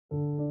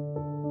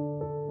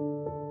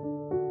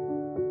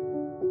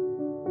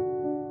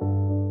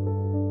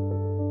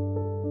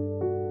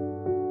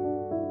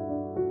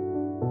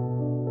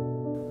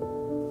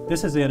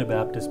This is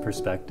Anabaptist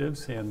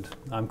Perspectives, and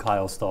I'm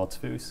Kyle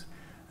Stoltzfus.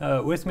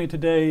 With me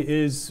today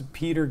is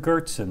Peter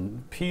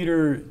Goertzen.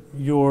 Peter,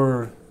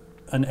 you're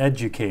an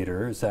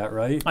educator, is that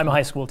right? I'm a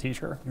high school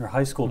teacher. You're a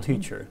high school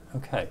teacher,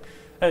 okay.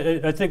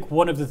 I think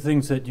one of the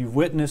things that you've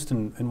witnessed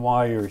and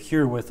why you're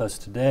here with us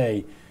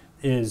today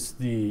is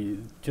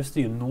just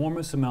the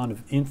enormous amount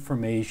of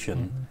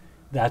information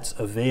that's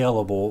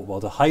available,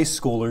 well, to high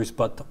schoolers,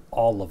 but to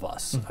all of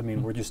us. I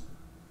mean, we're just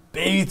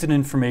bathed in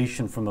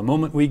information from the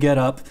moment we get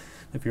up,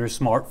 if you're a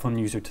smartphone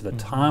user, to the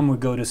time we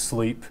go to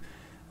sleep.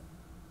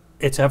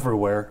 It's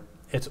everywhere.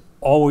 It's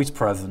always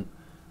present.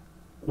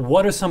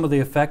 What are some of the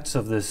effects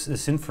of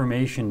this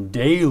information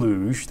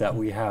deluge that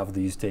we have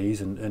these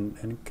days,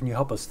 and can you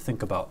help us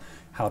think about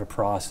how to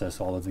process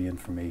all of the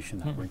information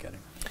that we're getting?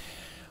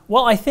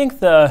 Well, I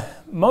think the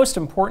most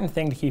important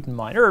thing to keep in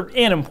mind, or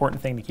an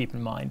important thing to keep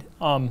in mind,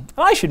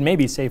 I should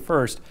maybe say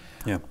first,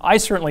 I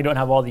certainly don't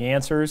have all the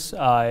answers.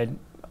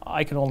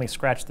 I can only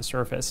scratch the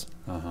surface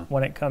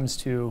when it comes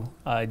to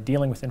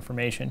dealing with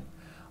information.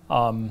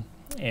 And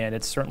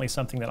it's certainly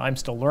something that I'm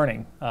still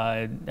learning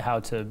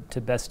how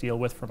to best deal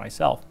with for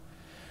myself.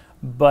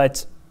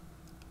 But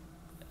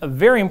a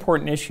very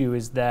important issue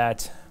is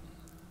that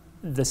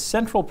the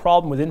central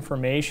problem with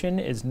information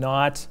is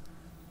not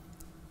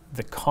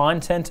the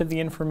content of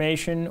the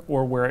information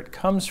or where it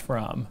comes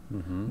from,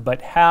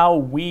 but how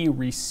we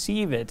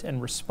receive it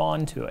and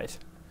respond to it.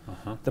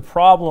 The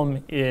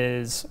problem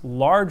is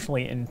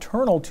largely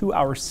internal to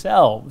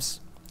ourselves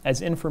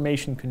as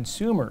information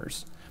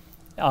consumers,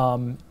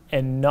 and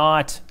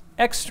not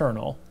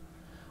external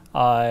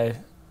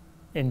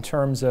in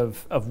terms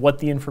of what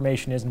the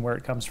information is and where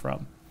it comes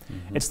from.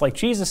 It's like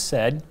Jesus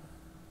said,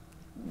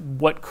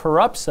 what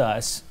corrupts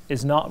us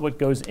is not what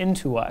goes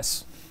into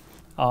us.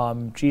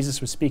 Jesus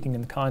was speaking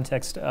in the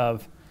context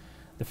of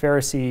the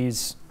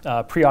Pharisees'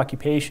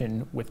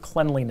 preoccupation with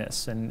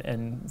cleanliness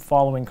and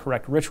following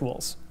correct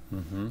rituals.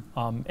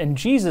 And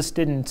Jesus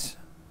didn't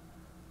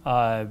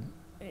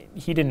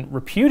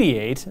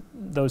repudiate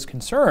those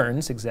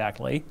concerns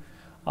exactly.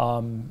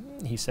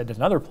 He said in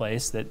another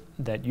place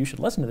that you should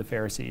listen to the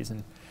Pharisees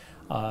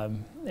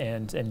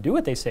and do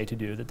what they say to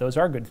do, that those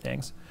are good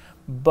things.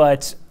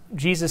 But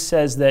Jesus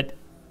says that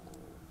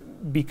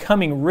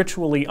becoming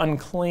ritually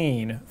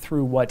unclean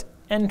through what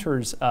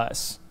enters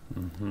us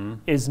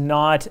is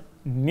not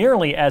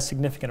nearly as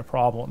significant a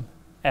problem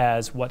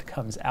as what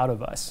comes out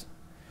of us.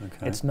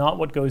 It's not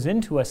what goes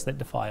into us that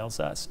defiles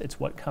us, it's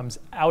what comes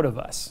out of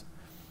us.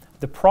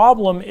 The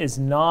problem is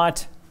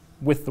not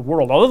with the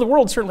world, although the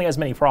world certainly has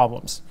many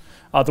problems.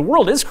 The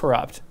world is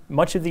corrupt.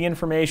 Much of the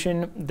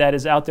information that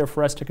is out there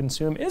for us to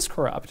consume is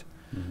corrupt.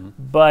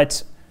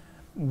 But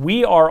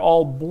we are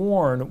all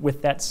born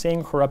with that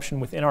same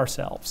corruption within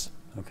ourselves.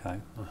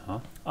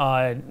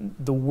 The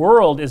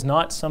world is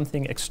not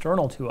something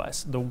external to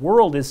us. The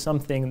world is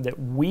something that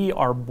we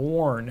are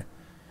born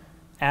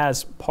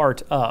as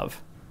part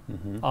of.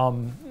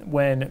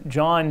 When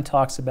John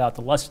talks about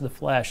the lust of the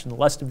flesh and the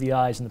lust of the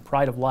eyes and the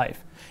pride of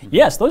life,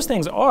 yes, those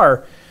things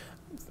are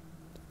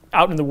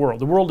out in the world.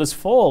 The world is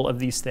full of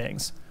these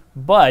things.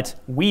 But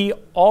we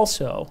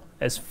also,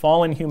 as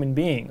fallen human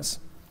beings,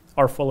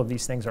 are full of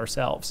these things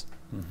ourselves.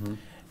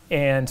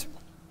 And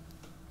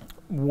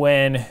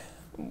when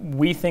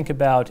we think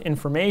about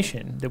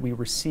information that we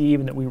receive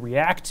and that we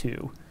react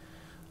to,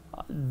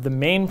 the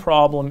main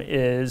problem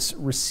is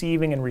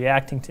receiving and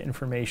reacting to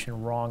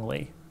information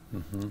wrongly.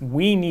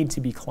 We need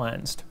to be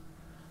cleansed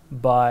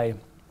by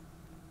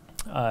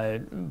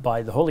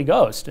the Holy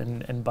Ghost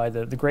and by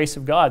the grace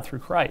of God through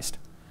Christ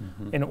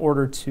in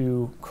order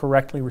to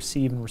correctly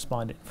receive and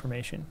respond to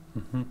information.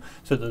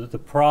 So the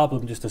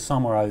problem, just to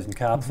summarize and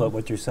encapsulate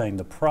what you're saying,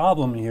 the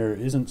problem here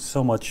isn't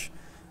so much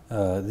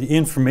the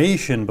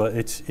information, but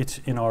it's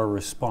in our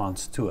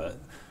response to it.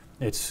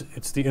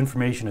 It's the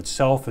information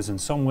itself is in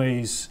some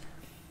ways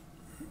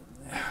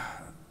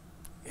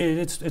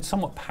it's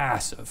somewhat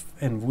passive,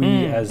 and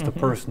we as the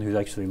person who's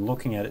actually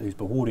looking at it, who's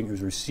beholding,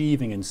 who's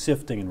receiving and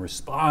sifting and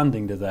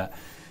responding to that,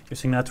 you're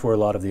saying that's where a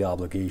lot of the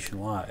obligation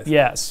lies.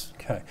 Yes.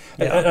 Okay.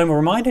 I'm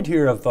reminded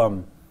here of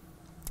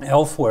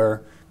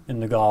elsewhere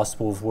in the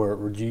Gospels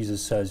where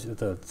Jesus says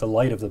the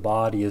light of the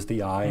body is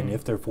the eye, and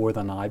if therefore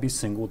thine eye be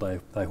single,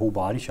 thy whole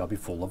body shall be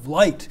full of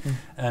light.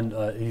 And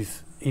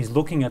he's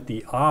looking at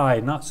the eye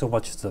not so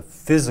much as a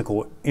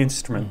physical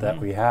instrument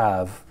that we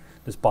have,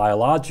 this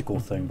biological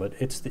thing, but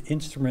it's the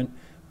instrument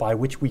by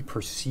which we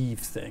perceive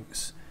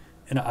things.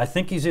 And I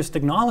think he's just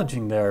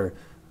acknowledging there,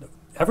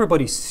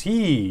 everybody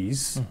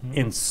sees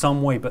in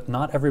some way, but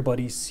not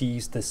everybody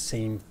sees the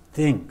same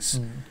things.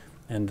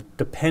 And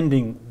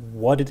depending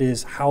what it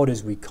is, how it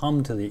is we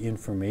come to the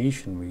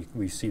information,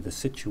 we see the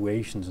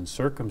situations and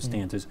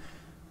circumstances,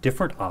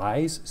 different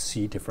eyes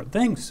see different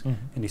things.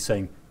 And he's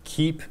saying,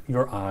 keep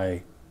your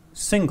eye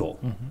single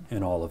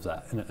in all of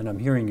that. And I'm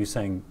hearing you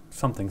saying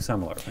something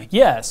similar. Right?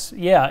 Yes,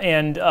 yeah,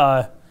 and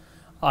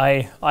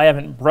I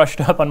haven't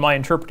brushed up on my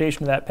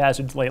interpretation of that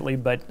passage lately,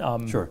 but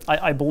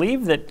I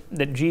believe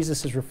that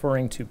Jesus is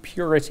referring to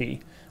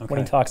purity when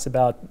he talks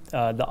about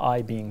the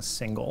eye being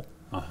single.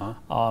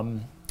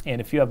 And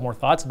if you have more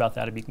thoughts about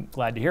that, I'd be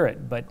glad to hear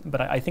it.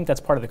 But I think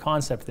that's part of the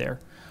concept there.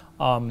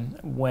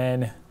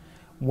 When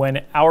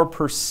our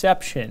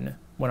perception,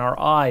 when our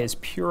eye is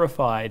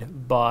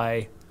purified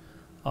by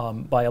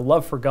a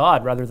love for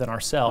God rather than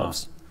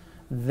ourselves,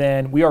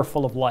 then we are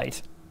full of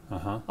light.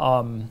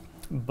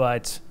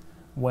 But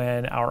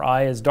when our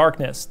eye is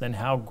darkness, then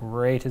how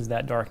great is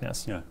that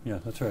darkness? Yeah,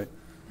 that's right.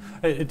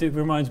 It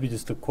reminds me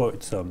just of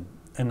quotes.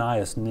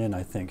 Anais Nin,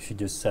 I think, she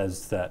just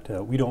says that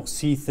we don't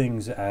see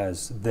things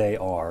as they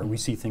are, we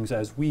see things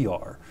as we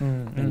are.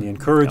 And the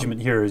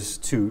encouragement here is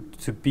to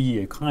be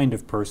a kind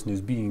of person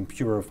who's being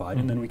purified,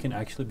 and then we can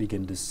actually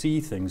begin to see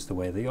things the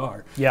way they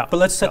are. But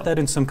let's set that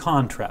in some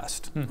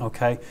contrast,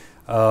 okay?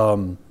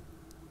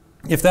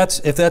 If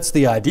that's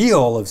the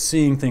ideal of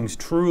seeing things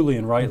truly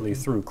and rightly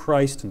through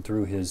Christ and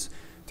through his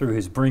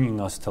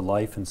bringing us to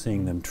life and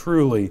seeing them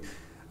truly,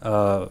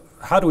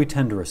 how do we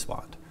tend to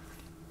respond?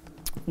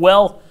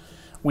 Well,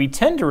 we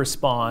tend to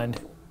respond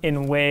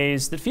in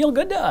ways that feel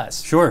good to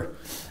us. Sure.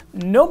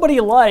 Nobody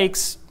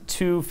likes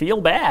to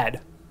feel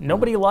bad.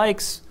 Nobody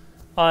likes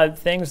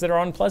things that are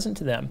unpleasant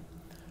to them.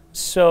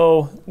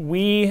 So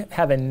we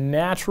have a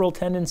natural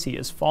tendency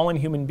as fallen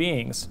human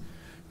beings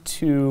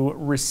to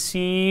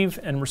receive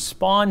and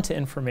respond to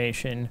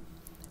information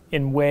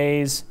in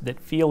ways that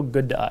feel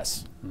good to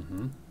us.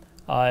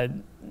 A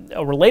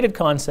related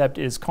concept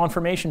is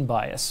confirmation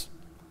bias.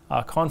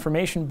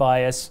 Confirmation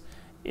bias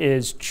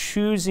is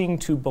choosing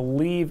to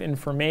believe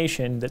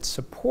information that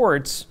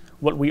supports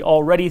what we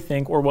already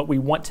think or what we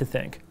want to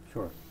think.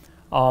 Sure.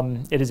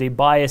 It is a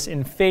bias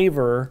in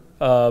favor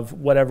of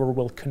whatever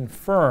will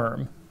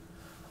confirm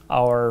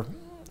our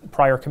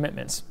prior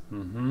commitments.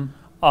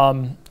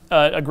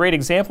 A great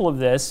example of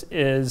this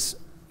is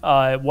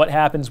what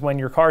happens when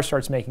your car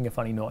starts making a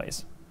funny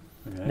noise.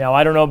 Now,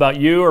 I don't know about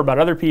you or about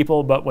other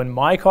people, but when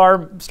my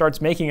car starts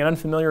making an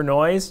unfamiliar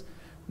noise,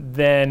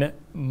 then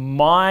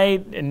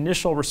my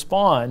initial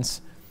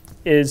response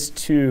is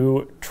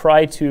to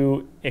try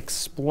to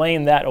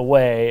explain that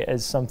away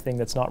as something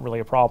that's not really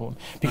a problem.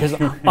 Because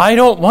I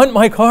don't want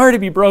my car to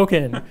be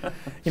broken.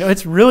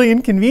 It's really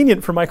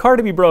inconvenient for my car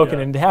to be broken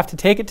and to have to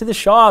take it to the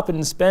shop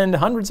and spend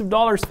hundreds of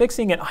dollars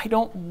fixing it. I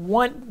don't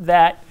want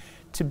that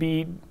to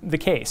be the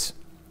case.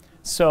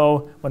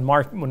 So when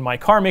my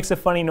car makes a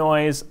funny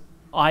noise,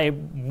 I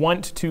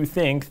want to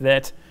think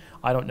that,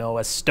 I don't know,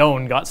 a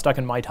stone got stuck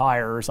in my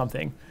tire or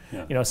something.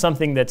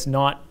 Something that's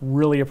not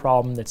really a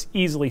problem, that's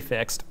easily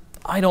fixed.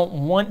 I don't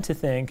want to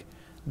think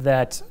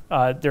that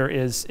there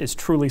is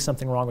truly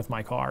something wrong with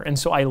my car. And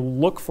so I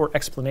look for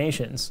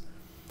explanations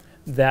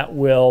that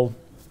will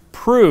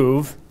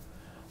prove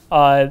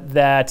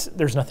that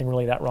there's nothing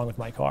really that wrong with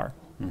my car.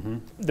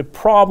 The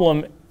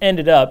problem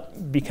ended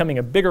up becoming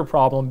a bigger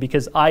problem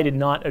because I did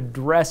not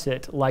address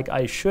it like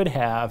I should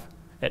have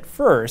at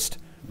first,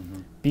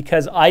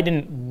 because I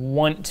didn't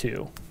want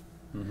to.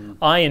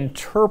 I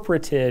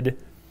interpreted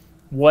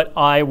what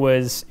I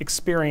was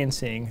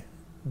experiencing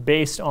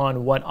based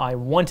on what I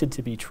wanted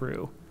to be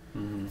true,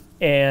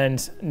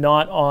 and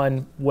not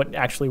on what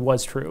actually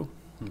was true.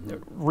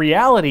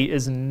 Reality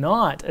is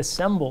not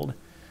assembled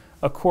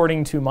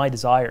according to my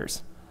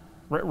desires.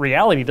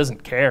 Reality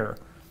doesn't care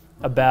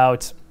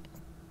about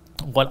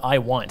what I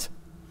want.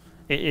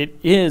 It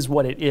is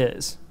what it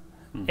is.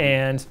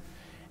 And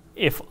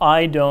if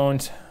I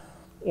don't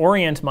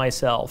orient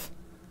myself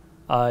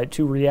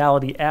to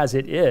reality as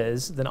it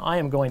is, then I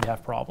am going to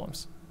have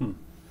problems.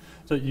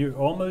 So you're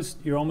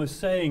almost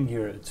saying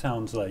here, it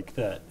sounds like,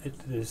 that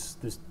this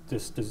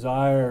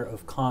desire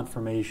of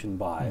confirmation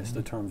bias,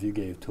 the terms you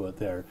gave to it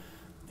there,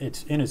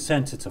 it's, in a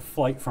sense, it's a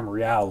flight from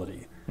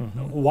reality.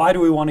 Why do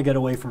we want to get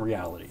away from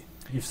reality?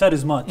 You've said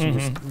as much, and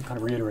just kind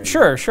of reiterate.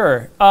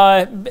 Sure.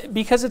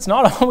 Because it's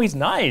not always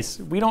nice.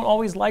 We don't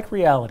always like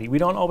reality. We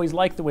don't always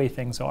like the way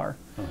things are.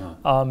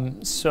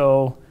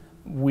 So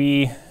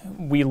we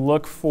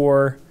look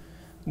for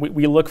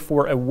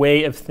a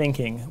way of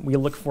thinking. We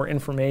look for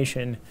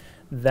information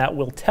that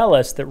will tell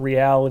us that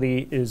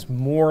reality is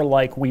more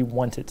like we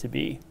want it to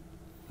be.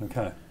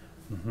 Okay.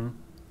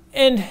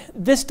 And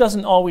this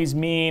doesn't always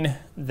mean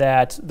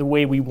that the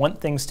way we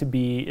want things to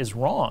be is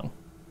wrong.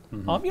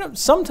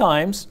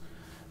 Sometimes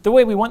the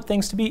way we want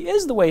things to be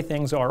is the way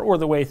things are, or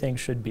the way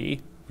things should be,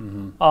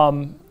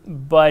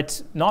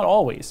 but not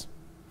always.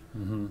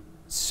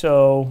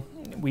 So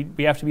we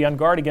have to be on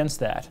guard against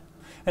that.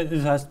 And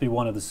this has to be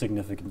one of the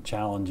significant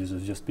challenges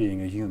of just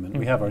being a human.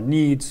 We have our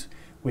needs,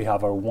 we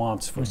have our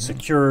wants for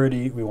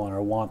security, we want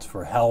our wants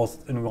for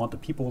health, and we want the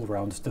people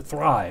around us to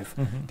thrive.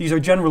 These are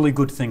generally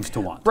good things to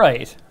want.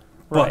 Right.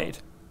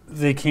 But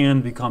they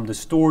can become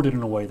distorted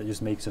in a way that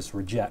just makes us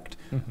reject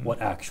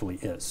what actually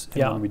is.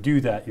 And when we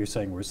do that, you're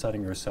saying we're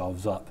setting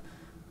ourselves up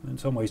in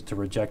some ways to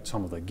reject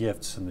some of the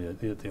gifts and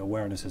the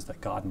awarenesses that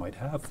God might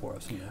have for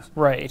us in this.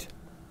 Right.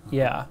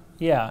 Yeah.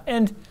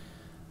 And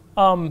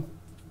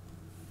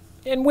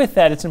with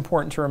that, it's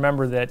important to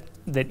remember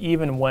that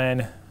even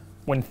when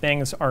when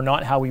things are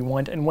not how we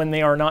want and when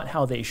they are not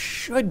how they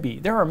should be.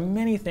 There are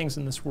many things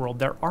in this world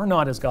that are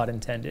not as God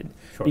intended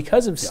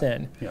because of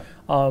sin,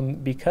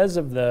 because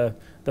of the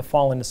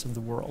fallenness of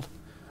the world.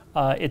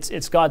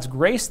 It's God's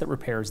grace that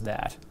repairs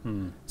that.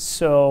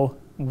 So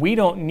we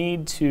don't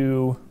need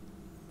to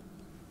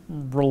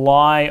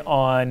rely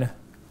on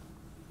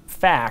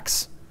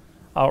facts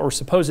or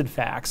supposed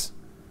facts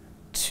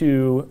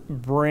to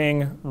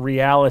bring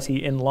reality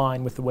in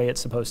line with the way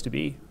it's supposed to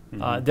be.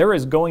 There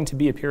is going to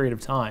be a period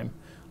of time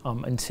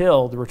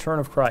until the return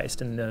of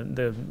Christ and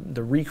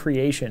the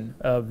recreation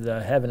of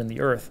the heaven and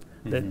the earth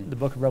that the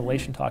book of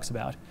Revelation talks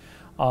about,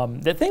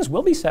 that things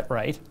will be set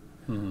right,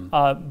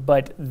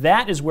 but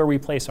that is where we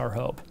place our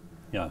hope.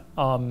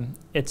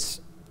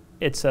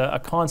 It's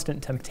a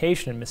constant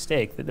temptation and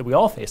mistake that we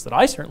all face, that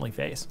I certainly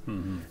face,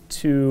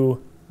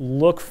 to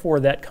look for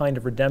that kind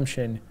of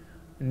redemption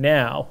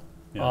now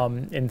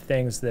in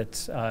things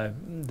that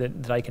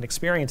I can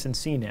experience and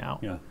see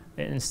now,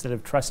 instead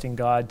of trusting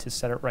God to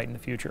set it right in the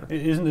future.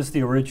 Isn't this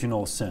the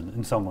original sin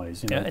in some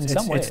ways? In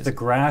some ways. It's the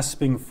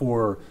grasping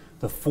for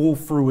the full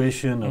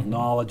fruition of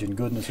knowledge and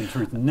goodness and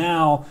truth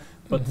now,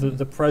 but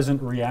the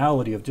present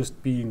reality of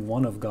just being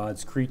one of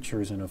God's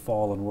creatures in a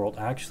fallen world,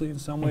 actually in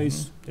some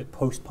ways it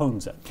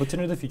postpones that, puts it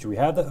into the future. We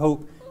have that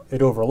hope,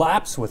 it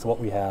overlaps with what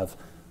we have,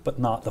 but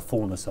not the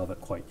fullness of it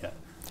quite yet.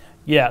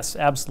 Yes,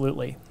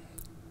 absolutely.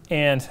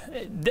 And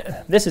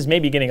this is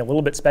maybe getting a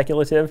little bit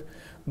speculative,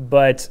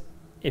 but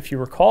if you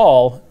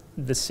recall,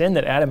 the sin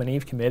that Adam and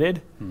Eve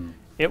committed,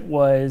 it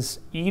was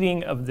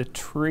eating of the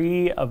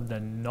tree of the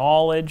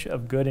knowledge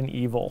of good and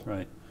evil.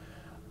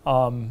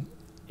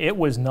 It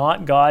was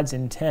not God's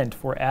intent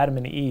for Adam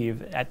and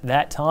Eve at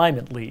that time,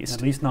 at least.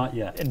 At least not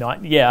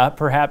yet.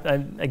 Perhaps,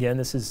 again,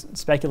 this is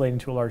speculating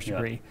to a large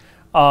degree.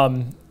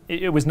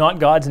 It was not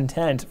God's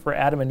intent for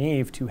Adam and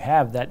Eve to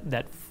have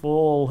that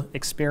full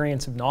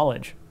experience of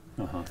knowledge.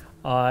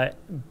 But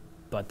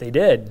they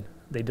did.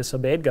 They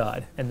disobeyed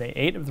God, and they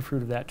ate of the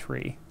fruit of that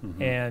tree.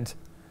 And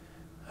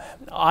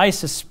I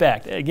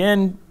suspect,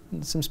 again,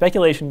 some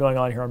speculation going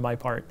on here on my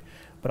part,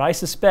 but I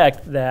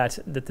suspect that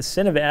the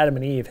sin of Adam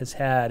and Eve has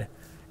had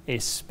a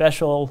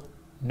special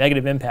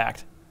negative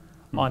impact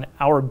on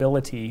our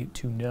ability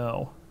to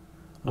know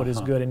what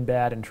is good and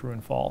bad and true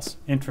and false.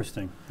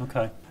 Interesting.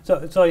 Okay.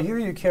 So I hear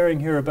you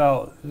caring here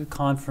about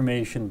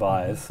confirmation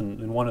bias,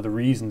 and one of the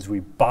reasons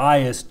we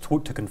bias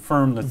to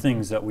confirm the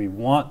things that we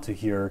want to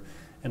hear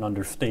and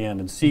understand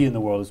and see in the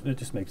world is it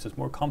just makes us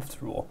more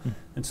comfortable.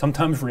 And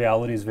sometimes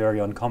reality is very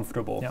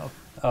uncomfortable.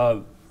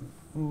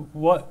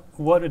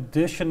 What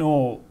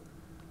additional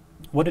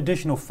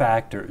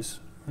factors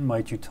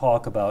might you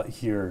talk about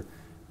here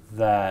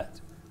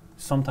that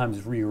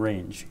sometimes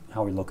rearrange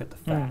how we look at the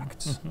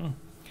facts?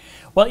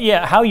 Well,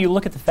 how you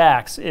look at the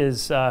facts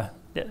is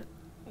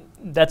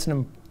that's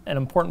an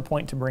important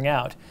point to bring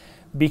out,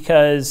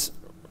 because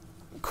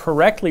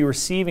correctly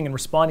receiving and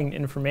responding to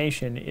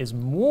information is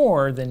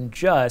more than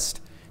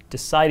just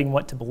deciding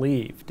what to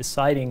believe,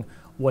 deciding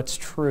what's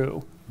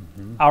true.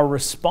 Our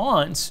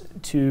response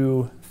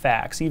to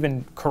facts,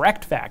 even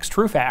correct facts,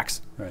 true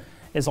facts,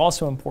 is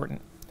also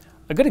important.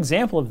 A good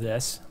example of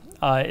this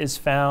is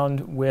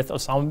found with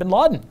Osama bin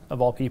Laden,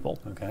 of all people.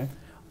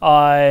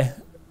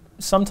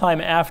 Sometime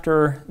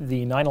after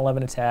the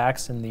 9/11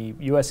 attacks and the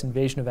U.S.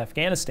 invasion of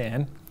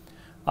Afghanistan,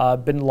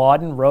 bin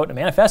Laden wrote a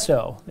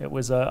manifesto. It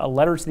was a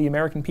letter to the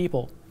American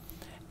people.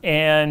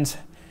 And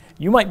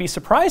you might be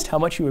surprised how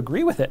much you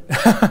agree with it.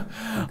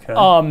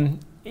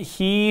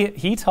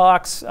 He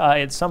talks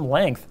at some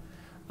length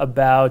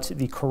about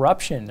the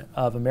corruption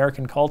of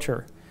American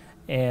culture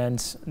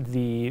and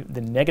the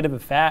negative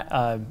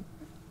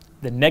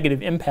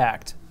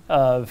impact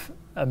of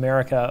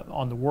America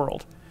on the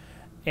world.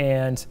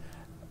 And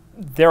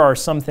there are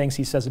some things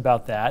he says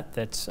about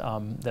that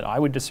I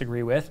would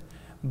disagree with,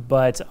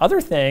 but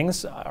other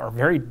things are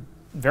very,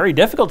 very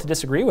difficult to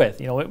disagree with.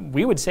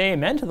 We would say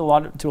amen to a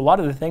lot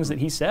of the things that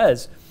he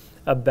says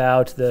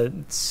about the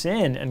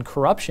sin and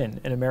corruption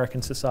in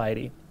American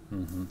society.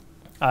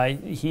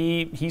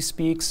 He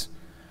speaks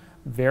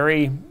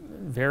very,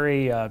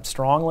 very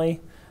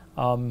strongly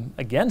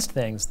against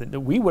things that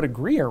we would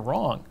agree are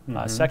wrong,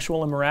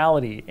 sexual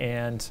immorality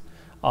and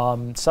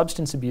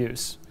substance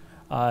abuse,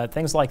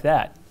 things like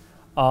that.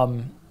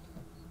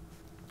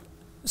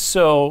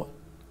 So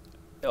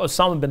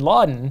Osama bin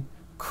Laden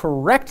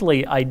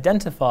correctly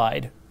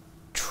identified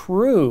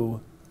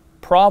true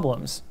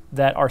problems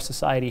that our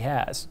society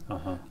has.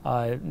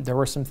 There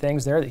were some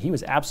things there that he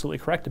was absolutely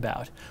correct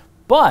about.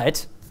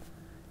 But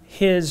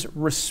his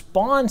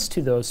response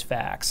to those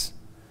facts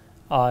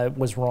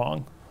was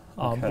wrong,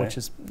 which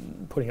is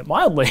putting it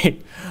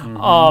mildly.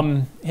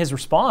 His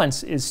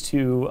response is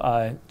to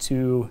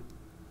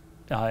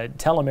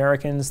tell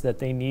Americans that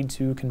they need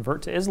to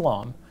convert to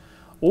Islam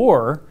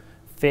or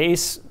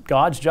face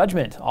God's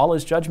judgment,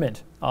 Allah's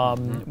judgment,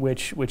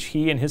 which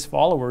he and his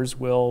followers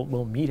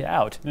will mete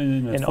out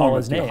in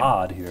Allah's name.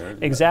 Jihad here.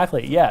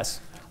 Exactly,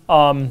 yes.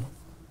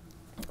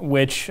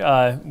 Which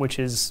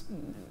is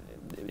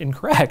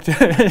incorrect,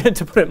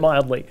 to put it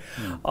mildly.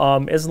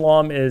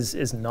 Islam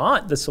is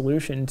not the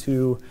solution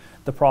to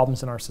the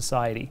problems in our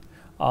society,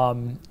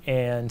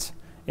 and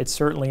it's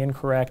certainly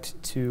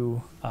incorrect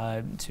to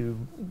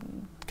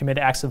commit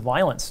acts of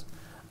violence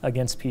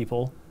against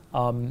people,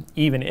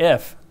 even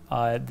if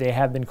they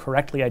have been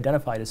correctly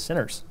identified as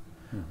sinners.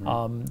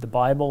 The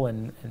Bible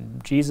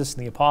and Jesus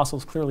and the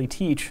apostles clearly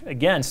teach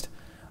against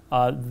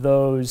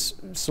those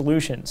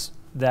solutions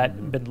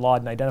that bin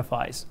Laden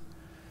identifies.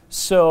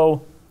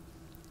 So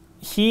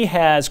he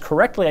has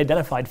correctly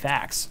identified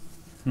facts,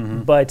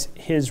 but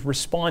his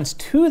response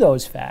to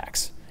those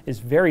facts is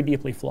very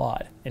deeply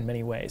flawed in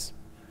many ways.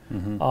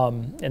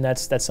 And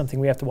that's something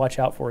we have to watch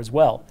out for as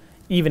well.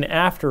 Even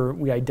after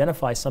we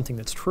identify something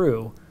that's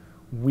true,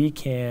 we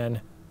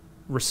can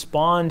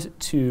respond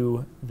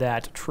to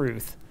that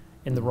truth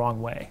in the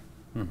wrong way.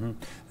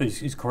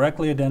 He's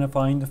correctly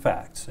identifying the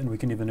facts, and we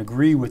can even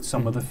agree with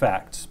some of the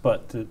facts,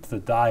 but the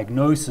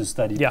diagnosis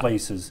that he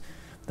places,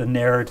 the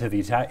narrative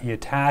he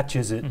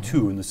attaches it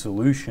to, and the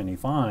solution he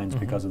finds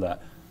because of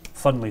that,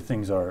 suddenly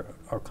things are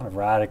kind of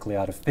radically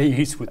out of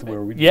phase with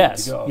where we need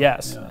to go.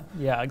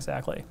 Yeah,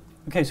 exactly.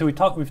 Okay, so we've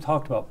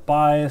talked about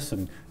bias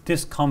and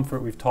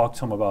discomfort. We've talked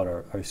some about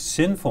our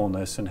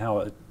sinfulness and how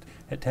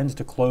it tends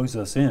to close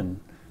us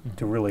in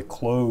to really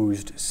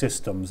closed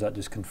systems that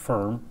just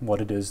confirm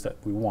what it is that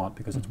we want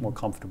because it's more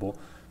comfortable.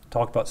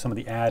 Talked about some of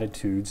the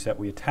attitudes that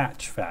we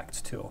attach facts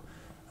to.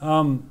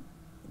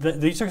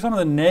 These are some of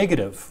the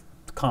negative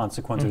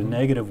consequences,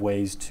 negative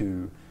ways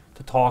to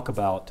talk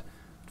about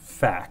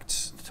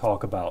facts, to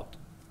talk about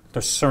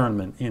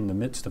discernment in the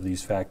midst of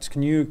these facts.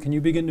 Can you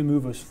begin to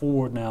move us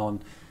forward now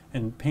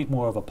and paint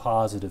more of a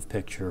positive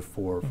picture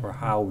for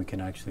how we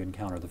can actually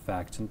encounter the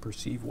facts and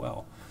perceive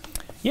well?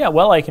 Yeah,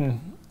 well, I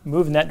can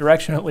move in that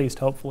direction at least,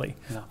 hopefully.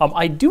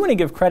 I do want to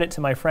give credit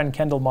to my friend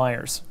Kendall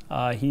Myers.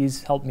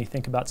 He's helped me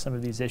think about some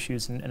of these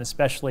issues and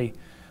especially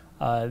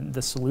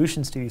the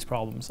solutions to these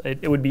problems.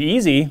 It would be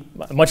easy,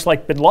 much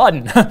like bin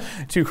Laden,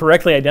 to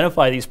correctly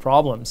identify these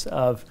problems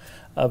of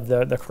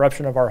the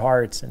corruption of our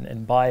hearts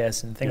and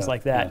bias and things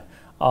like that.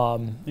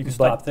 You can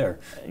stop there.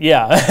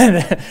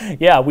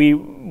 Yeah,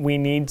 we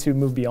need to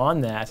move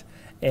beyond that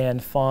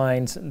and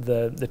find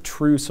the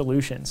true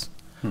solutions.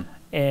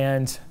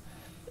 And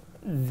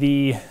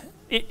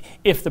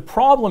if the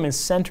problem is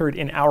centered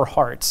in our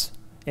hearts,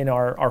 in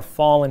our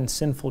fallen,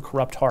 sinful,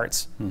 corrupt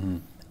hearts,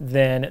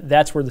 then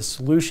that's where the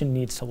solution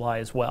needs to lie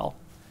as well.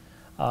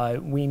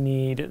 We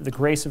need the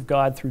grace of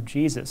God through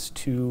Jesus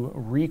to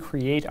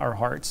recreate our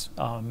hearts,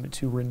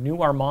 to renew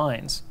our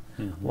minds,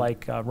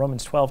 like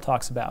Romans 12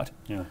 talks about,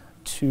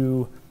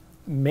 to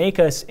make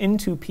us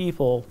into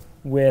people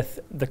with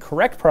the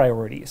correct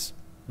priorities.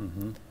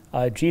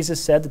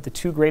 Jesus said that the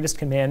two greatest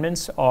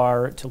commandments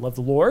are to love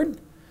the Lord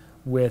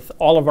with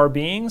all of our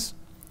beings,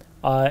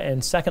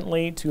 and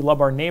secondly, to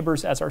love our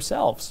neighbors as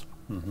ourselves.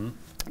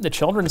 The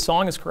children's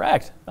song is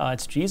correct.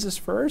 It's Jesus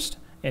first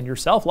and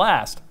yourself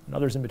last, and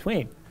others in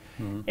between.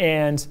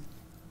 And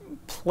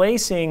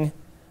placing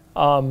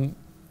the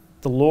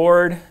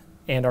Lord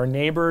and our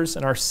neighbors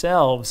and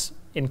ourselves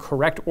in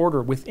correct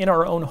order within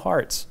our own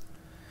hearts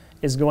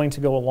is going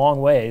to go a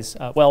long ways.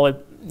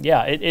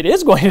 It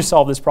is going to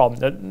solve this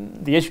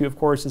problem. The issue, of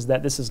course, is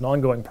that this is an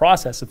ongoing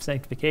process of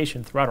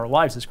sanctification throughout our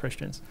lives as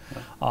Christians.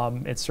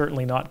 It's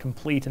certainly not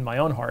complete in my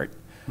own heart.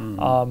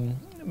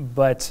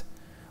 But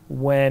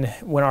when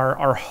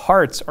our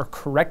hearts are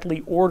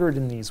correctly ordered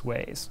in these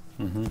ways,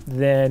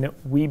 then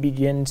we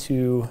begin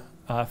to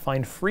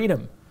find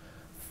freedom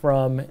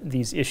from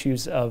these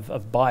issues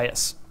of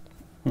bias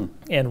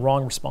and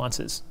wrong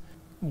responses.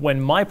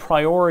 When my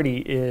priority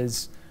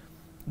is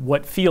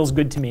what feels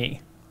good to me,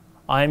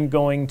 I'm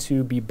going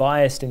to be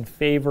biased in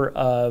favor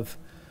of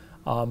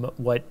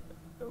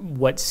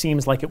what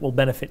seems like it will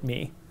benefit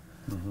me.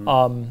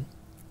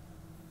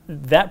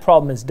 That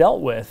problem is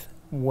dealt with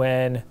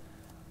when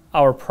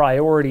our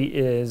priority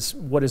is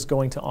what is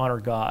going to honor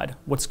God,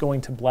 what's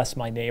going to bless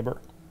my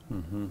neighbor.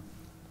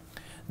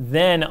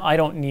 Then I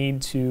don't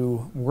need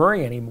to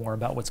worry anymore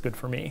about what's good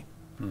for me,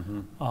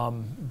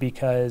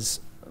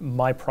 because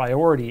my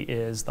priority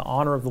is the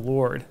honor of the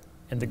Lord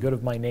and the good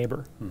of my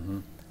neighbor.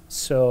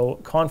 So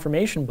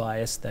confirmation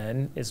bias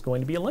then is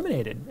going to be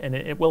eliminated, and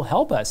it will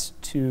help us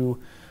to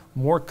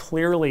more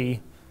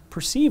clearly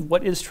perceive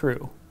what is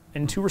true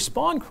and to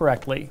respond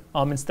correctly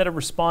instead of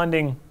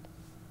responding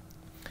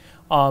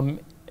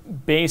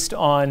based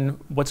on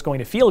what's going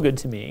to feel good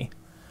to me.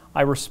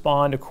 I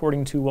respond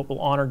according to what will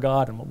honor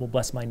God and what will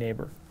bless my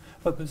neighbor.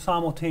 But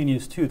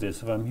simultaneous to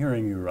this, if I'm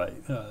hearing you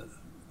right,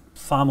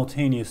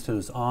 simultaneous to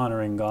this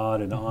honoring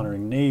God and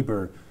honoring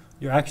neighbor,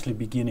 you're actually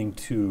beginning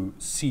to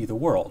see the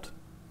world.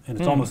 And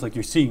it's almost like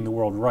you're seeing the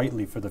world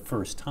rightly for the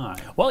first time.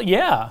 Well,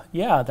 yeah,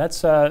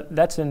 that's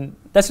an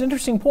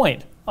interesting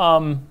point.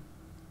 I'm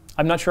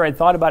not sure I'd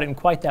thought about it in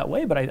quite that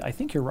way, but I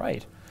think you're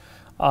right.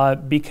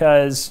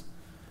 Because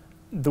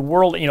the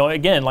world,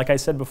 again, like I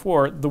said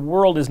before, the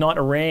world is not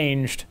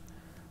arranged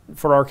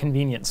for our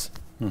convenience.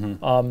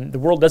 The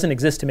world doesn't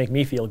exist to make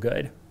me feel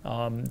good.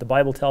 The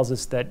Bible tells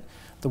us that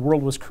the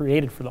world was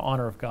created for the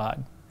honor of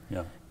God.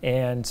 Yeah.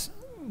 And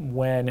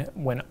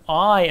when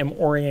I am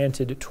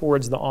oriented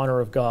towards the honor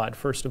of God,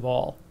 first of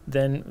all,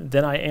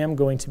 then I am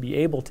going to be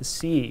able to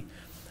see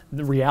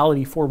the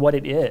reality for what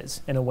it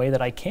is in a way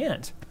that I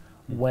can't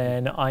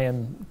when I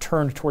am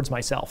turned towards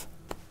myself.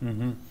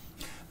 Mm-hmm.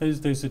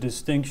 There's a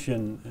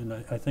distinction,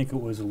 and I think it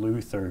was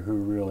Luther who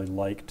really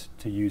liked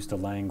to use the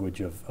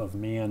language of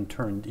man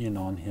turned in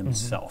on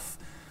himself.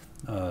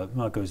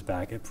 Well, it goes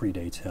back, it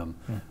predates him.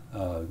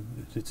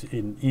 It's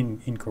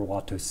in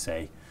Croato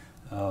se.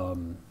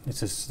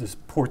 It's this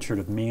portrait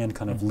of man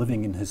kind of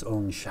living in his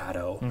own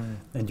shadow,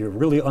 and you're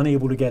really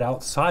unable to get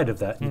outside of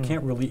that. You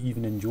can't really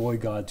even enjoy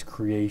God's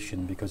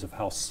creation because of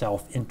how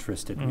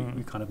self-interested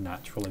we kind of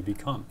naturally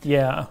become.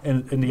 Yeah.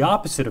 And the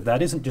opposite of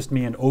that isn't just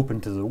man open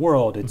to the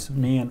world, it's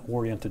man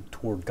oriented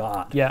toward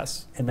God.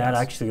 Yes. And that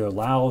actually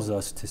allows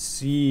us to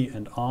see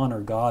and honor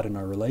God in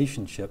our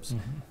relationships,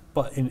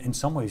 but in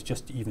some ways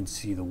just to even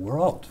see the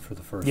world for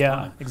the first time.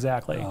 Yeah,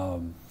 exactly.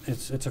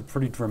 It's a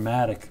pretty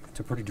dramatic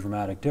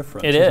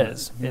difference. It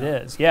is. It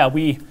is. Yeah,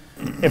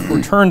 if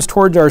we're turned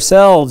towards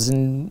ourselves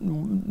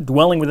and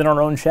dwelling within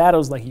our own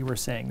shadows, like you were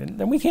saying,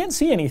 then we can't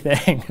see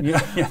anything.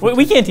 Yeah.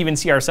 We can't even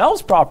see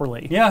ourselves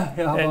properly. Yeah.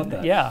 How about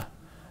that?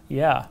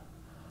 Yeah.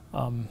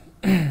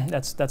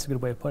 That's a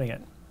good way of putting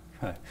it.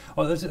 Okay.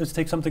 Well, let's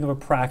take something of a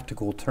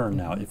practical turn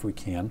now, if we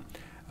can.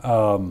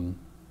 I'm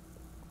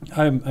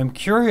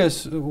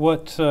curious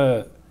what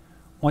you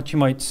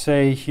might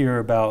say here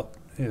about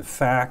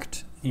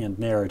fact and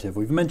narrative.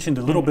 We've mentioned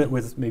a little bit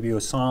with maybe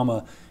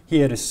Osama. He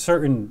had a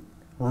certain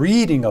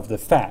reading of the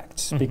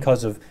facts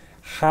because of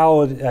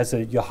how, as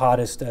a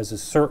jihadist, as a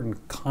certain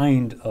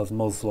kind of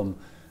Muslim,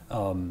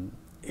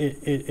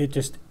 it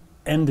just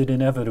ended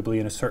inevitably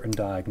in a certain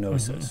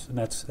diagnosis, and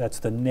that's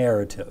the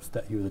narrative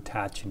that he was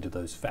attaching to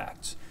those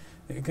facts.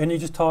 Can you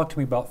just talk to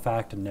me about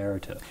fact and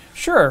narrative?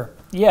 Sure.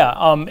 Yeah.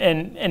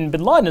 And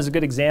bin Laden is a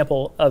good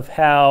example of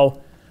how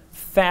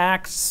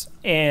facts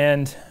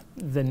and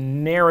the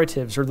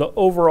narratives or the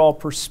overall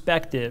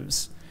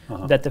perspectives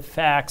that the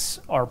facts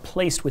are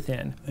placed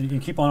within. And you can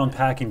keep on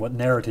unpacking what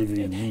narrative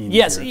even means.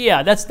 Yes. Here.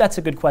 Yeah. That's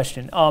a good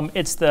question.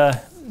 It's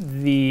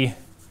the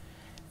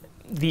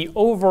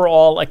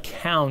overall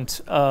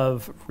account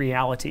of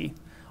reality,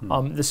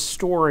 the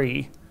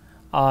story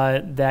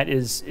that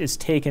is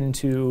taken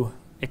to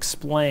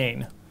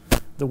explain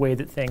the way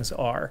that things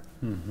are.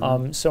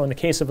 So in the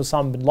case of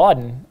Osama bin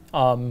Laden,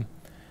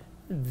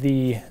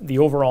 the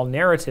overall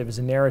narrative is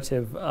a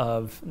narrative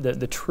of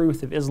the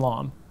truth of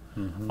Islam,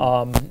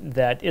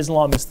 that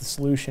Islam is the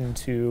solution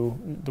to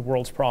the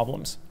world's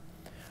problems.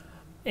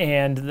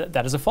 And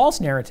that is a false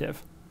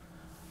narrative.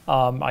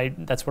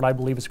 That's what I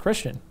believe as a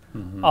Christian.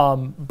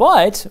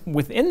 But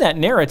within that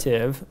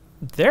narrative,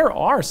 there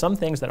are some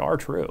things that are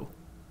true.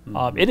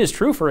 It is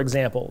true, for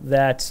example,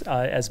 that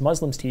as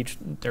Muslims teach,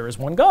 there is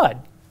one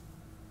God.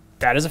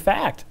 That is a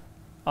fact.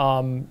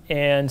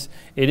 And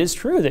it is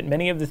true that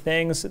many of the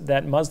things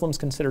that Muslims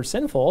consider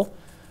sinful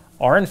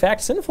are in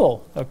fact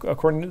sinful,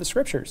 according to the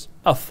scriptures.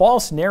 A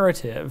false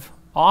narrative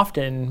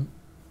often,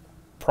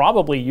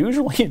 probably,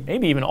 usually,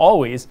 maybe even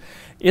always,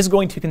 is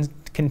going to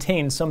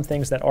contain some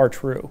things that are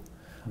true.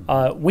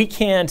 We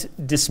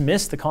can't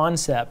dismiss the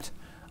concept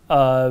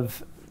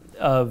of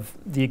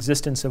the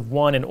existence of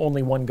one and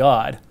only one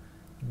God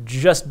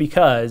just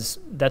because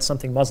that's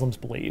something Muslims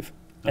believe,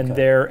 and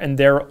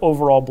their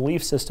overall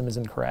belief system is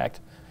incorrect.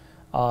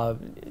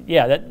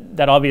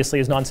 That obviously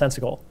is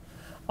nonsensical.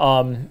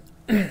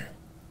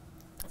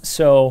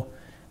 So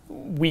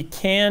we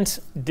can't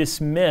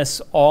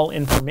dismiss all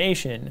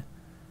information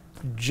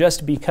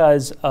just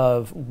because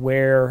of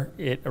where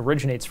it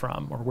originates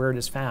from or where it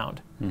is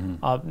found.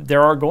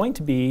 There are going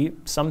to be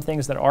some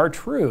things that are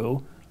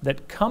true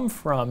that come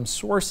from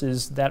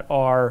sources that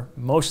are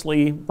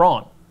mostly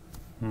wrong.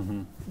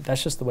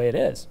 That's just the way it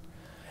is.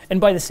 And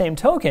by the same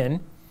token,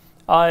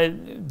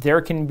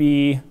 there can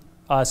be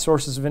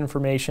sources of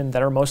information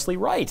that are mostly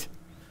right,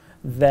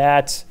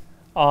 that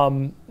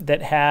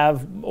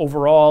have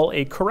overall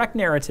a correct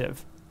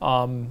narrative,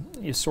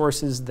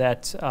 sources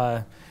that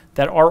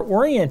are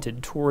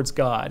oriented towards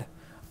God,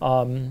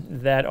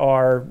 that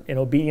are in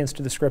obedience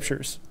to the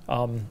scriptures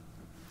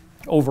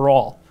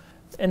overall.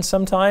 And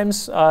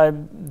sometimes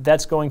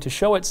that's going to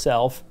show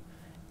itself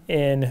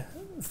in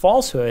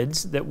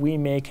falsehoods that we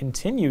may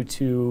continue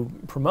to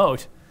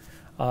promote,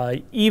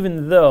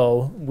 even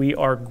though we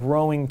are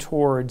growing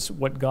towards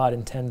what God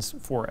intends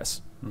for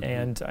us,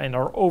 and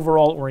our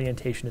overall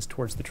orientation is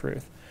towards the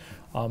truth.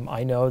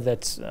 I know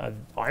that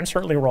I'm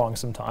certainly wrong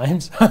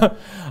sometimes.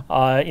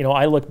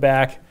 I look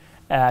back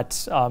at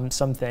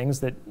some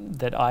things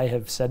that I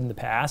have said in the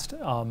past,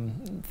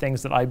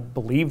 things that I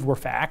believed were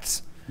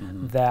facts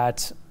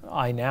that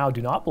I now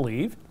do not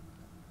believe.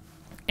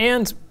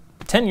 And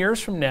 10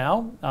 years from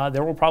now,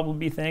 there will probably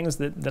be things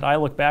that I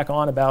look back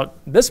on about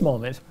this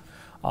moment,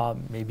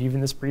 maybe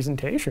even this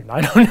presentation,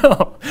 I don't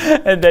know,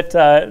 and that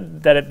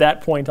at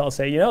that point I'll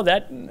say,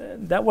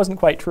 that wasn't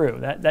quite true.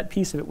 That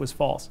piece of it was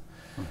false.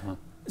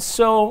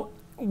 So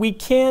we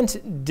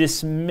can't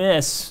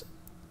dismiss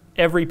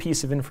every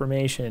piece of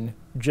information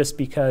just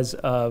because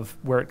of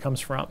where it comes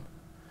from.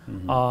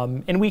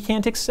 And we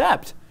can't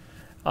accept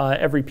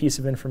every piece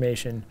of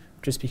information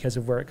just because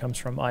of where it comes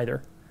from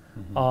either.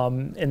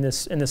 In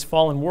this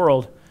fallen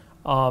world,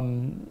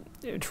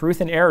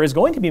 truth and error is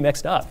going to be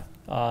mixed up.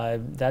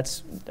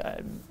 That's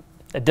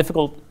a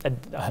difficult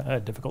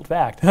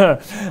fact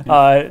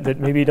that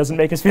maybe doesn't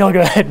make us feel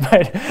good,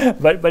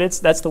 but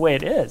that's the way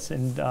it is,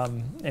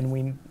 and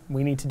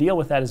we need to deal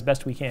with that as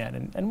best we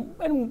can,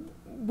 and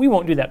we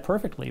won't do that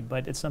perfectly,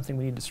 but it's something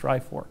we need to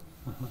strive for.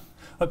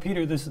 But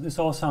Peter, this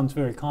all sounds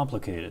very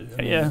complicated.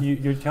 I mean,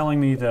 you're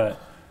telling me that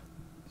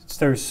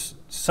there's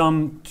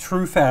some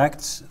true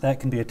facts that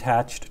can be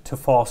attached to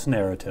false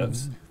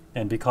narratives,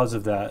 and because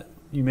of that,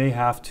 you may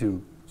have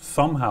to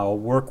somehow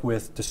work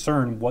with,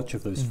 discern which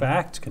of those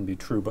facts can be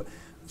true, but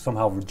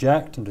somehow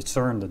reject and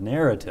discern the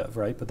narrative,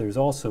 right? But there's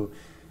also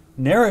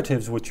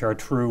narratives which are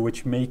true,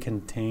 which may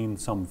contain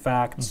some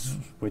facts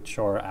which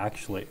are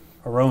actually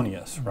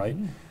erroneous, right?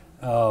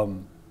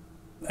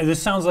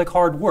 This sounds like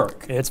hard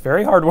work. It's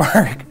very hard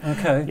work.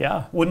 Okay.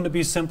 Yeah. Wouldn't it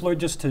be simpler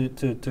just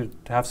to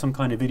have some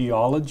kind of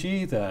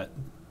ideology that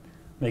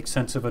makes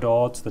sense of it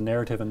all? It's the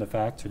narrative and the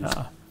facts are just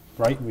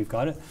right, and we've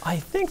got it? I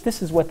think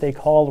this is what they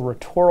call a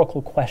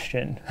rhetorical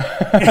question.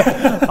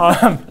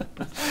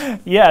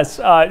 Yes,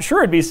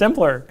 sure, it'd be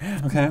simpler.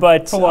 Okay.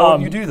 But so why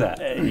wouldn't you do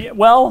that?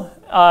 Well,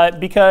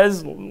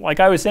 because, like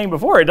I was saying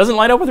before, it doesn't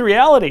line up with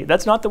reality.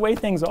 That's not the way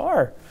things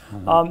are.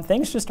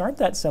 Things just aren't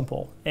that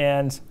simple.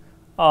 And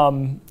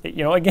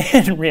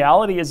again,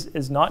 reality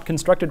is not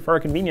constructed for our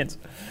convenience.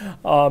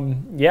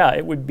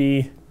 It would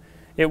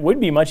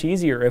be much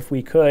easier if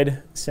we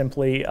could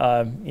simply,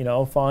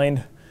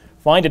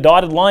 find a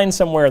dotted line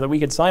somewhere that we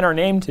could sign our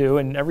name to,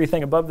 and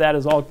everything above that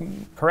is all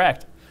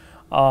correct.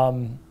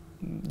 But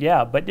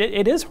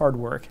it is hard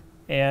work,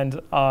 and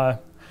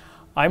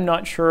I'm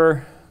not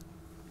sure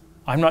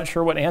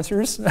what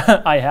answers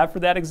I have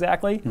for that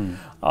exactly.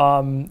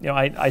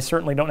 I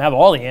certainly don't have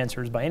all the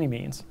answers by any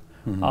means.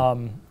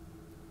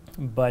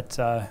 But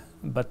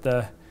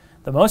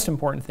the most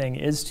important thing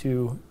is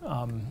to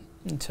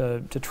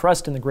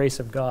trust in the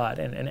grace of God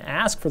and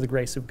ask for the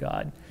grace of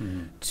God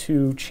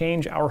to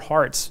change our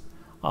hearts,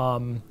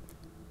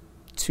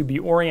 to be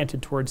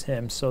oriented towards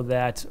Him, so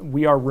that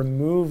we are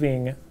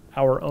removing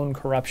our own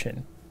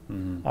corruption,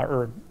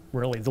 or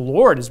really the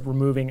Lord is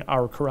removing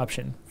our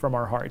corruption from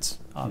our hearts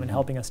and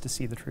helping us to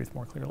see the truth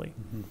more clearly.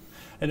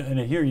 And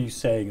I hear you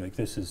saying, like,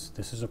 this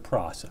is a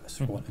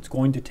process. It's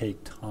going to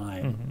take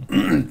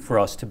time for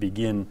us to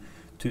begin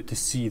to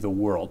see the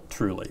world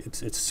truly.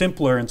 It's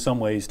simpler in some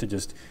ways to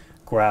just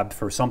grab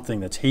for something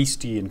that's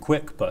hasty and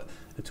quick, but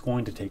it's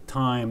going to take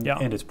time,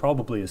 and it's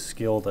probably a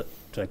skill that,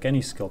 like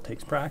any skill,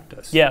 takes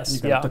practice. Yes,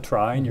 you're going to have to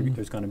try, and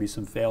there's going to be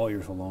some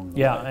failures along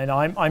the way. And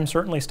I'm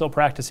certainly still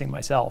practicing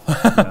myself.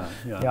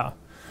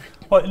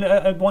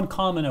 Well, one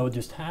comment I would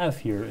just have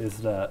here is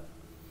that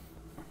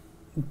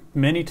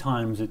many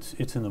times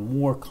it's in the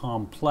more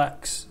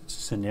complex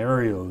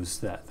scenarios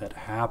that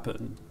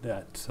happen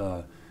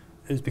that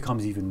it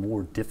becomes even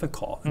more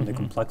difficult, and the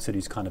complexity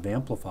is kind of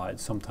amplified.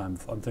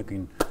 Sometimes I'm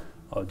thinking,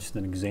 just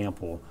an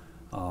example,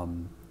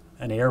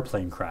 an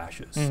airplane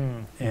crashes,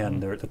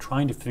 and they're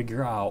trying to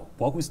figure out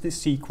what was the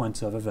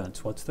sequence of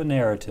events, what's the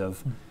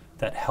narrative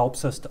that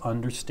helps us to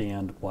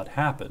understand what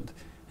happened.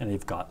 And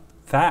they've got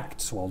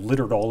facts,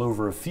 littered all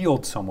over a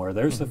field somewhere.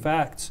 There's the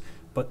facts,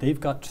 but they've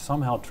got to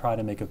somehow try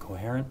to make a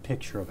coherent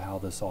picture of how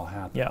this all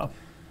happened.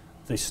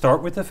 They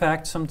start with the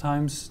facts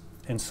sometimes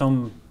and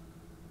some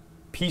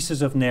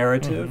pieces of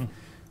narrative.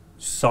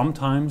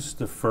 Sometimes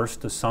the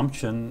first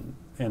assumption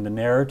and the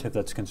narrative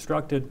that's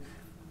constructed,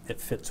 it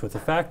fits with the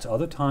facts.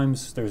 Other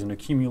times there's an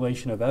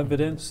accumulation of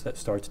evidence that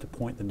starts to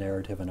point the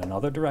narrative in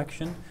another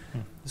direction.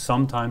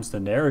 Sometimes the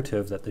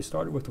narrative that they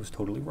started with was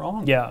totally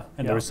wrong.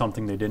 And there was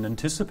something they didn't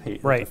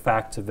anticipate. The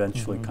facts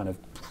eventually kind of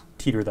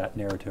teeter that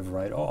narrative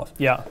right off.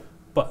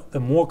 But the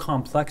more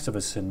complex of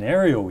a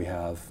scenario we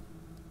have,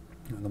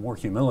 the more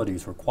humility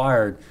is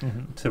required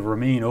to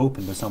remain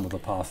open to some of the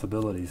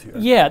possibilities here.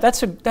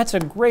 That's a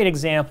great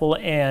example,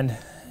 and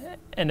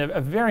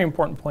a very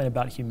important point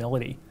about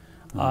humility.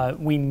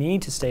 We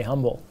need to stay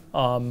humble.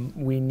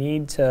 We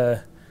need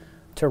to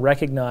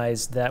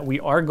recognize that we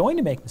are going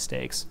to make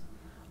mistakes,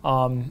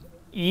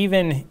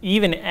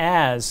 even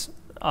as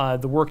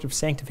the work of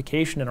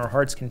sanctification in our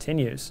hearts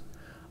continues.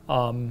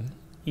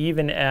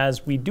 Even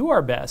as we do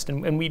our best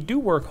and we do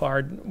work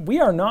hard, we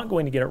are not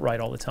going to get it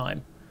right all the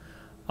time.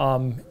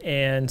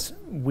 And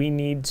we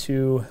need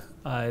to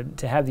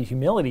have the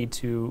humility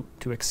to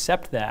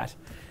accept that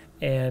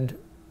and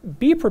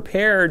be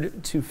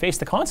prepared to face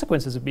the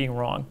consequences of being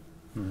wrong.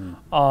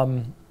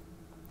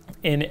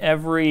 In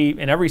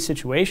every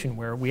situation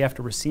where we have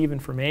to receive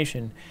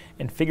information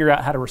and figure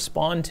out how to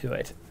respond to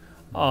it,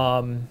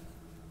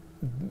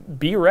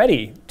 be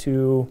ready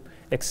to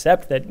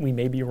accept that we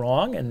may be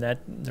wrong and that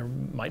there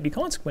might be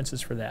consequences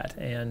for that.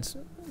 And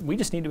we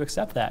just need to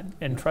accept that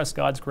and trust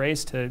God's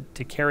grace to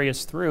carry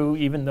us through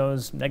even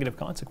those negative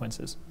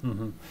consequences.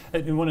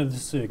 And one of the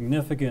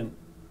significant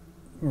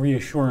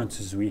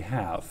reassurances we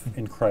have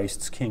in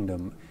Christ's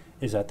kingdom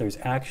is that there's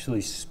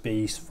actually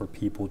space for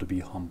people to be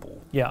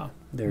humble. Yeah.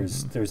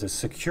 There's a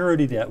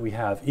security that we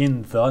have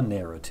in the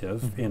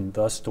narrative, in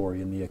the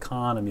story, in the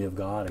economy of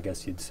God, I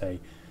guess you'd say,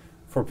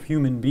 for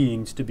human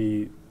beings to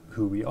be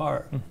who we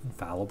are,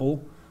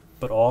 fallible,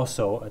 but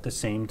also at the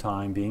same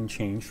time being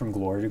changed from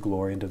glory to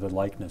glory into the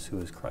likeness who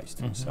is Christ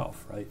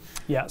himself, right?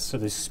 Yes. So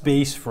there's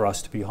space for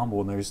us to be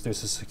humble, and there's a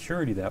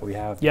security that we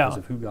have because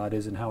of who God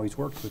is and how he's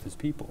worked with his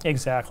people.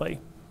 Exactly.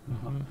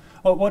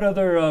 Well,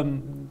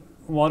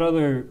 what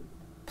other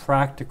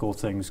practical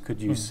things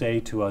could you say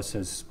to us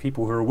as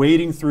people who are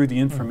wading through the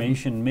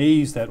information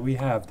maze that we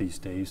have these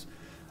days?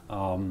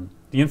 The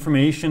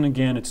information,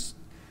 again, it's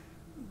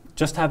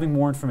just having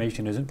more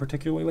information isn't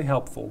particularly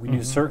helpful. We need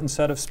a certain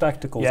set of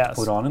spectacles to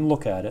put on and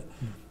look at it.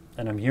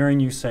 And I'm hearing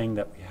you saying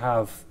that we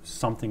have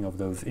something of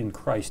those in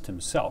Christ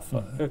himself.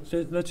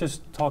 Let's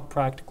just talk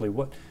practically.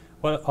 What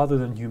other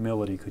than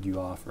humility could you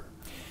offer?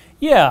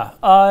 Yeah.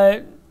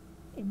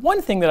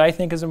 One thing that I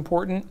think is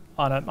important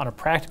on a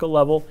practical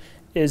level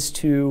is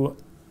to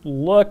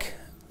look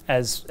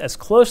as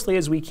closely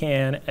as we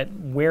can at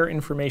where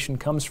information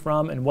comes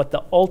from and what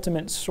the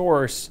ultimate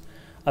source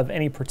of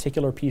any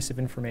particular piece of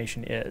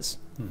information is.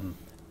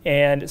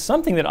 And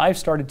something that I've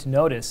started to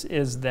notice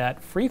is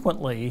that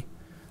frequently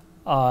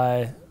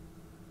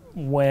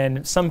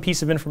when some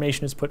piece of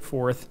information is put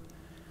forth,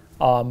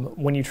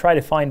 when you try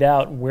to find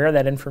out where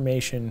that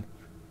information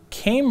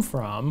came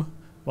from,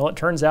 well, it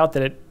turns out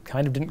that it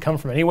kind of didn't come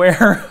from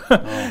anywhere.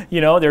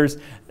 You know, there's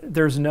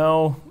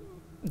no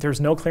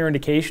clear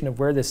indication of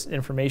where this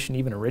information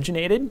even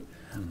originated,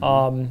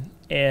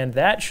 and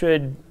that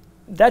should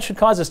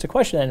cause us to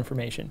question that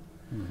information.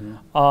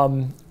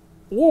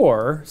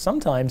 Or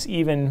sometimes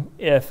even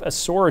if a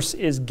source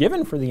is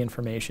given for the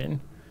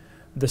information,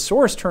 the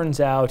source turns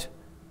out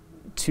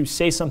to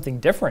say something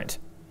different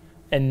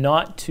and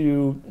not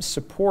to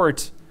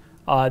support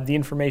the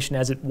information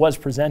as it was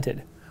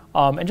presented.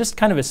 And just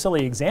kind of a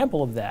silly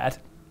example of that,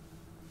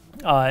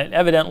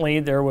 evidently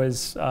there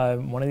was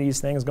one of these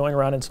things going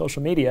around in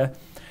social media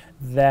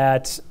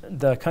that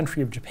the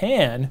country of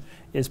Japan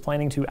is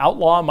planning to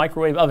outlaw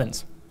microwave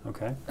ovens.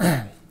 Okay.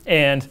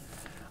 And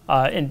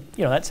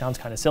you know, that sounds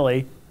kind of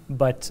silly,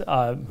 but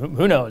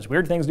who knows?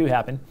 Weird things do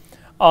happen.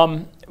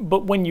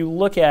 But when you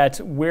look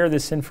at where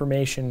this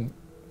information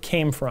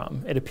came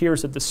from, it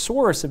appears that the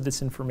source of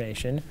this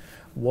information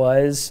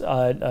was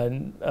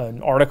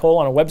an article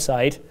on a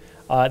website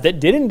that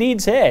did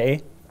indeed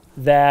say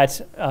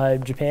that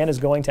Japan is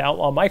going to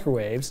outlaw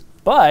microwaves,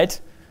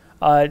 but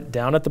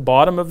down at the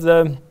bottom of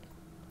the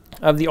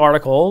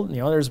article, you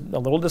know, there's a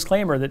little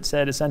disclaimer that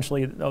said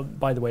essentially, oh,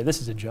 by the way,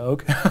 this is a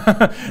joke.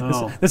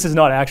 This is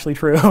not actually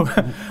true.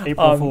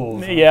 April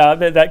Fools. Yeah,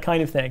 that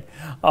kind of thing.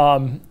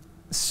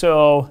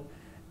 So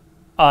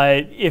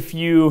if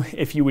you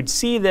would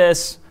see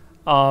this,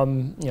 you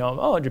know,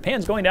 oh,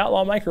 Japan's going to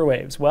outlaw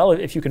microwaves. Well,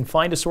 if you can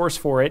find a source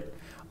for it,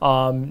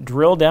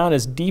 drill down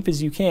as deep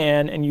as you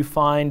can, and you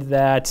find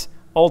that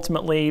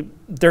ultimately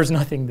there's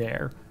nothing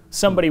there.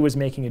 Somebody was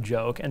making a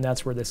joke, and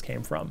that's where this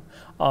came from.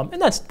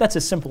 And that's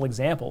a simple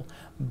example,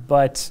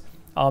 but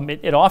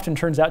it often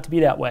turns out to be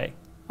that way.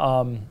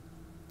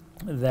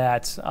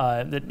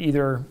 That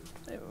either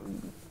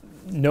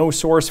no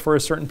source for a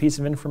certain piece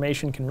of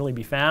information can really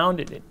be found,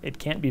 it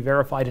can't be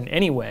verified in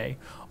any way,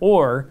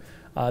 or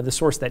the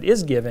source that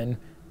is given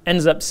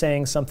ends up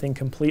saying something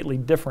completely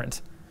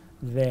different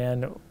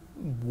than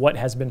what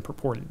has been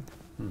purported.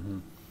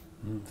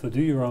 So do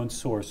your own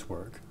source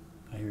work,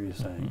 I hear you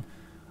saying.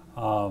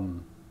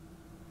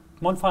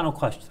 One final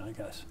question, I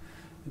guess,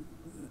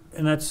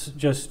 and that's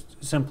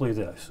just simply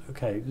this.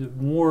 Okay,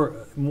 more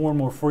and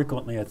more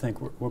frequently, I think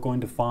we're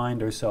going to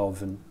find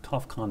ourselves in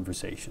tough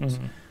conversations.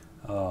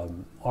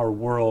 Our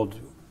world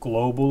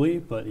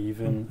globally, but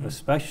even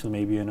especially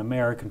maybe in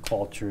American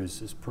culture,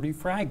 is pretty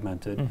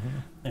fragmented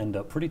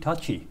and pretty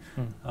touchy.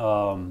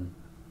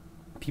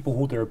 People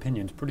hold their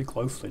opinions pretty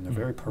closely, and they're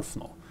very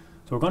personal.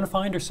 So we're going to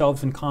find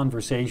ourselves in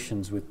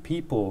conversations with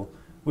people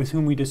with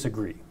whom we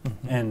disagree.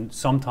 And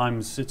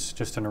sometimes it's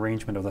just an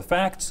arrangement of the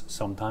facts,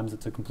 sometimes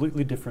it's a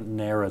completely different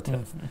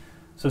narrative.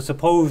 So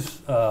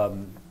suppose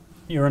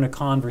you're in a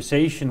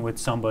conversation with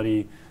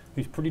somebody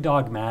who's pretty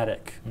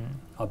dogmatic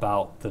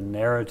about the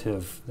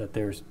narrative that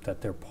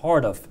they're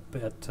part of,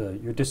 but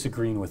you're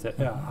disagreeing with it.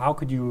 How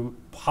could you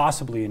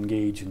possibly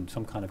engage in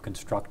some kind of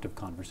constructive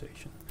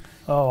conversation?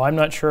 Oh, I'm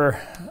not sure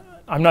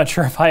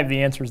if I have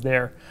the answers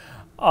there.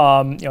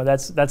 You know,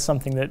 that's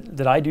something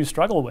that I do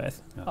struggle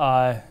with,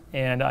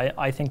 and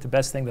I think the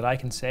best thing that I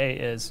can say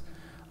is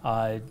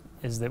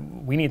that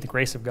we need the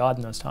grace of God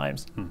in those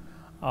times.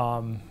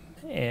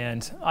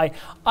 And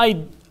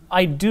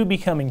I do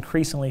become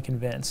increasingly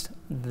convinced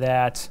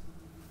that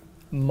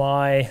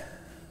my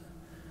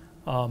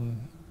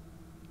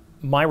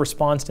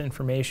response to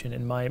information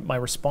and my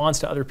response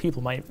to other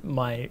people,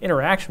 my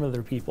interaction with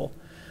other people,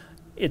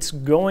 it's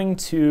going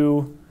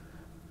to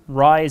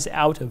rise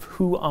out of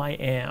who I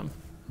am.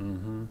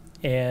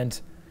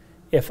 And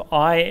if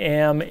I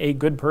am a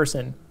good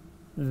person,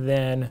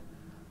 then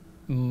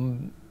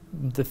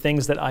the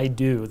things that I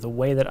do, the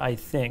way that I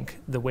think,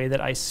 the way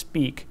that I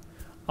speak,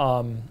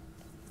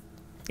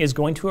 is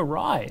going to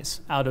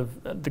arise out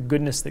of the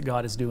goodness that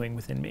God is doing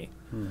within me.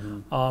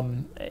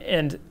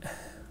 And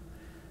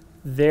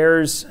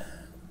there's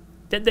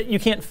that you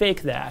can't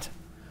fake that.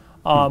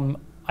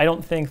 I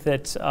don't think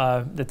that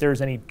that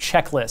there's any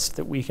checklist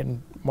that we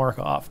can mark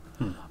off.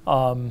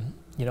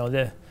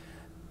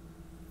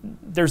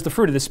 There's the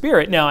fruit of the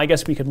Spirit. Now, I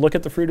guess we could look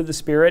at the fruit of the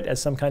Spirit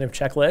as some kind of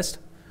checklist.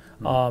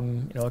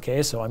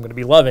 Okay, so I'm going to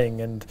be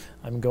loving, and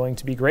I'm going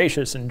to be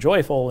gracious and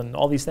joyful, and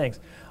all these things.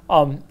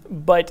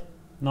 But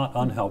not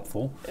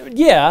unhelpful.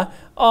 Yeah,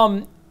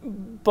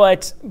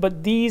 but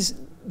these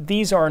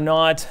are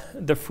not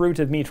the fruit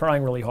of me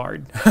trying really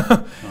hard.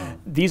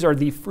 These are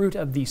the fruit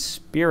of the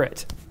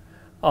Spirit.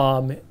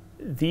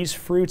 These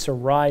fruits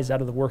arise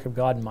out of the work of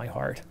God in my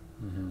heart.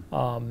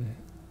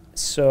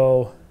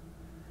 So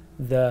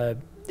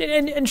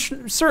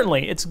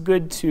certainly it's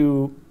good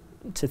to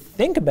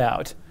think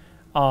about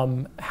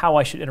how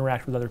I should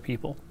interact with other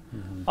people.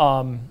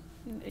 I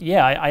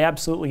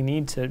absolutely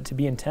need to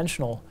be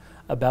intentional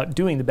about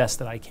doing the best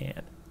that I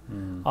can,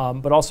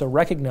 but also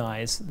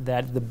recognize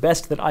that the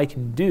best that I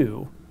can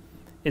do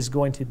is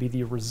going to be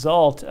the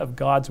result of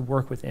God's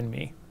work within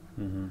me.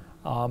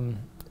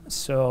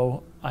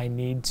 So I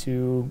need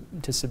to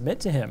submit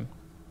to Him,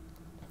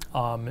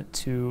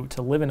 to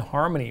live in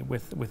harmony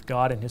with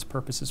God and His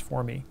purposes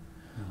for me.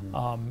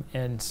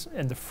 And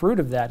the fruit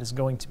of that is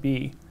going to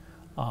be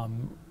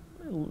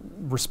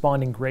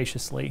responding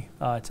graciously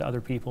to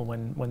other people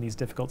when these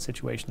difficult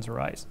situations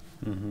arise.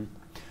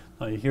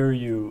 I hear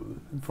you,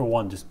 for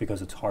one, just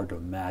because it's hard to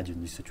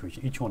imagine these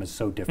situations. Each one is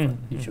so different,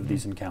 each of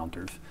these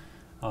encounters.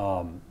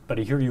 But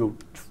I hear you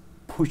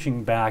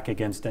pushing back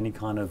against any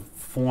kind of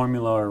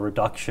formula or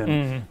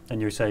reduction,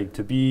 and you're saying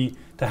to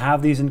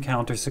have these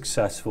encounters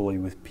successfully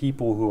with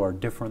people who are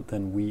different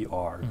than we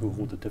are, who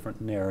hold the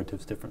different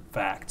narratives, different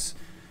facts.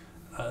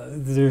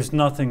 There's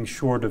nothing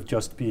short of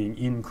just being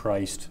in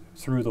Christ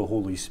through the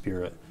Holy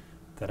Spirit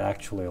that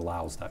actually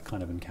allows that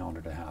kind of encounter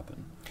to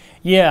happen.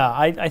 Yeah,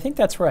 I think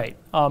that's right.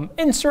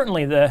 And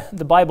certainly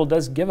the Bible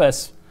does give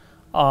us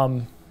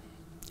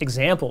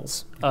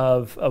examples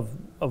of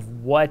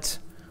what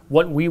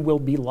we will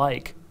be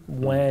like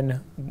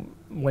when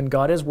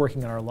God is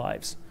working in our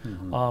lives.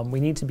 We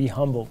need to be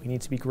humble. We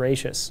need to be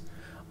gracious.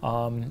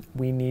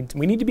 We need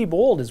to be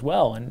bold as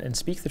well and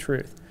speak the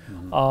truth.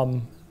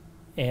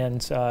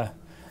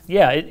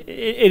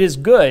 It is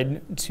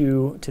good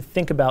to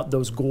think about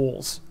those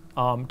goals,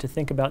 to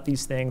think about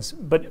these things,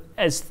 but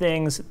as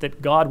things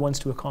that God wants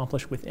to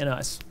accomplish within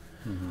us,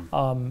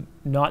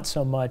 not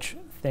so much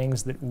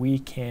things that we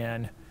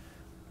can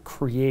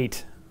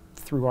create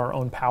through our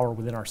own power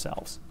within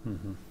ourselves.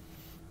 Okay.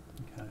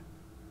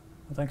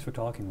 Well, thanks for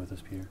talking with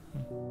us, Peter.